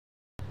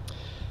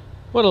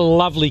What a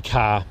lovely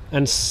car,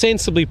 and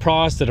sensibly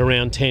priced at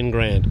around 10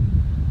 grand.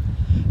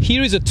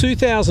 Here is a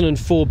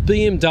 2004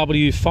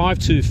 BMW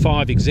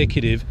 525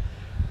 Executive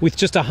with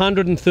just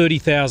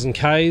 130,000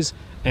 Ks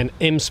and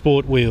M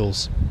Sport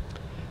wheels.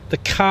 The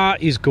car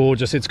is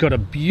gorgeous. It's got a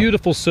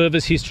beautiful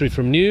service history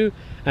from new,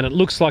 and it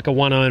looks like a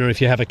one owner if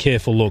you have a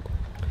careful look.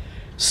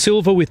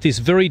 Silver with this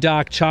very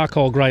dark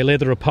charcoal grey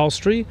leather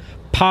upholstery,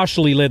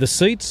 partially leather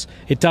seats.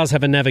 It does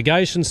have a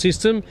navigation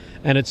system,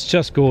 and it's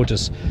just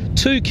gorgeous.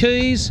 2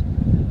 keys.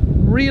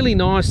 Really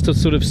nice to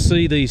sort of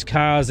see these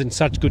cars in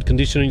such good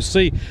condition. And you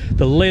see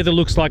the leather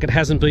looks like it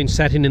hasn't been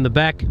sat in the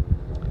back.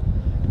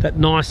 That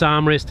nice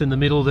armrest in the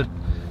middle, that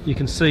you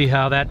can see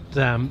how that,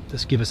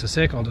 just give us a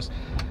sec, I'll just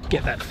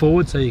get that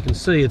forward so you can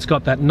see it's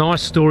got that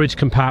nice storage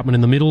compartment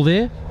in the middle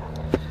there.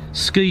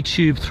 Ski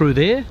tube through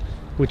there,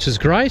 which is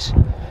great.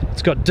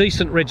 It's got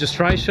decent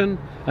registration,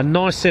 a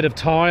nice set of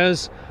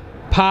tyres,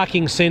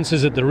 parking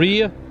sensors at the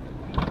rear,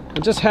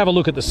 and just have a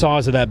look at the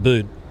size of that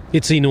boot.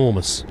 It's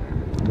enormous.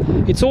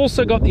 It's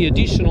also got the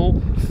additional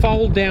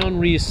fold down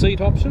rear seat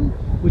option,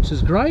 which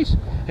is great,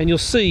 and you'll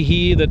see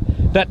here that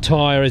that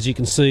tyre, as you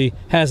can see,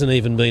 hasn't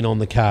even been on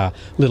the car.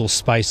 Little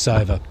space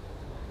saver.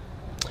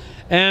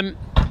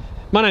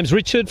 My name's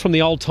Richard from the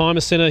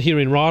Oldtimer Centre here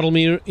in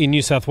Rydalmere in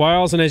New South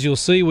Wales, and as you'll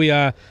see, we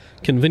are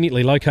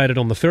conveniently located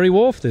on the ferry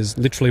wharf. There's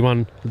literally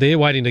one there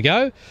waiting to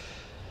go.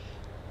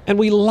 And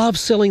we love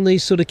selling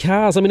these sort of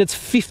cars. I mean, it's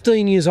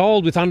 15 years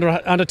old with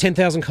under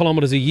 10,000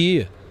 kilometres a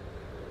year.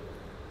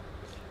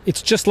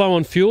 It's just low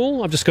on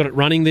fuel. I've just got it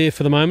running there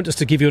for the moment just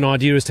to give you an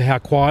idea as to how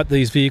quiet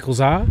these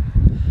vehicles are.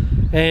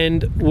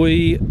 And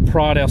we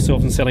pride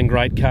ourselves in selling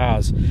great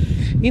cars.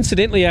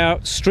 Incidentally,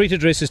 our street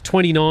address is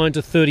 29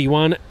 to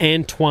 31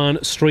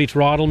 Antoine Street,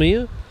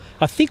 Rydalmere.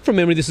 I think from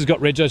memory this has got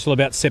rego till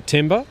about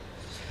September.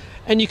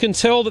 And you can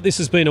tell that this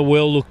has been a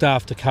well looked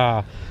after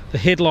car. The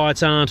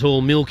headlights aren't all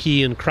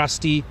milky and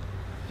crusty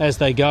as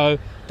they go.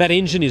 That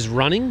engine is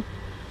running.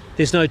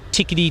 There's no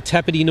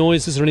tickety-tappety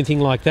noises or anything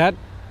like that.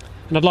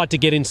 And I'd like to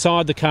get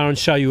inside the car and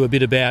show you a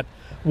bit about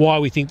why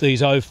we think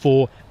these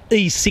 04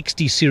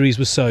 E60 series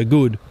were so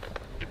good.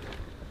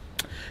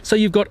 So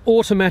you've got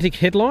automatic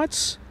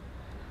headlights,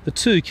 the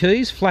 2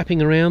 keys flapping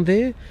around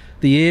there,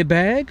 the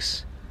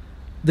airbags,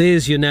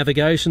 there's your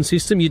navigation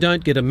system. You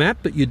don't get a map,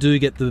 but you do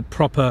get the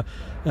proper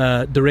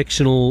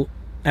directional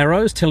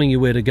arrows telling you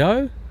where to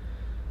go.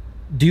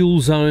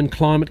 Dual zone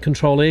climate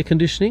control air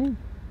conditioning,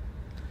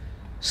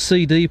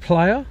 CD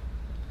player,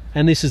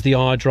 and this is the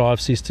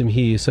iDrive system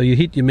here. So you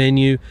hit your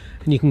menu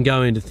and you can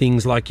go into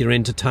things like your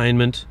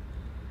entertainment,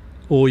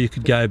 or you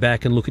could go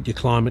back and look at your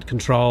climate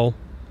control.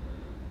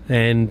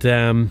 And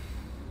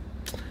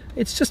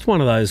it's just one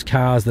of those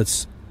cars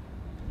that's,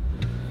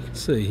 you can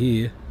see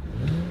here,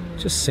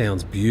 just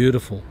sounds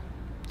beautiful.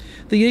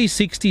 The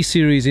E60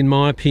 series, in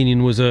my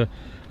opinion, was a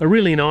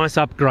really nice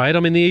upgrade. I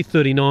mean, the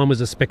E39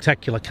 was a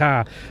spectacular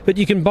car, but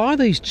you can buy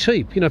these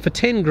cheap, you know, for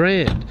 10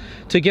 grand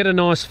to get a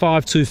nice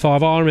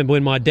 525. I remember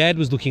when my dad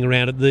was looking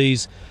around at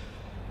these,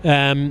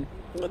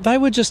 they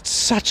were just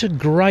such a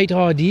great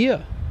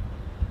idea.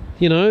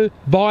 You know,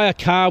 buy a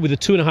car with a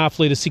 2.5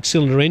 litre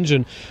 6-cylinder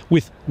engine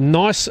with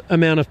nice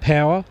amount of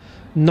power,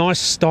 nice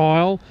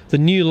style, the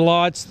new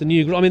lights, I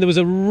mean, there was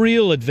a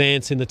real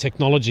advance in the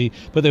technology,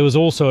 but there was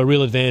also a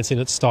real advance in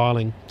its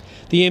styling.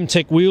 The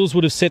M-Tech wheels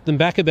would have set them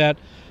back about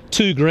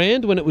 2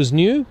 grand when it was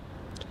new,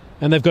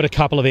 and they've got a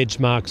couple of edge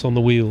marks on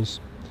the wheels.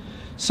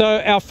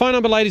 So our phone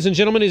number, ladies and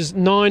gentlemen, is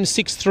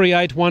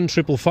 9638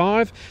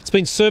 1555. It's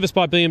been serviced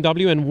by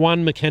BMW and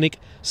one mechanic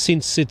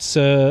since it's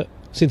been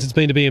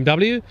to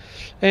BMW,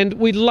 and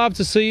we'd love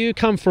to see you.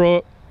 Come for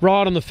a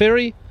ride on the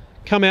ferry,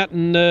 come out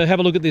and have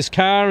a look at this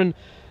car, and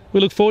we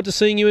look forward to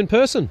seeing you in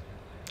person.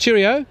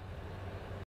 Cheerio.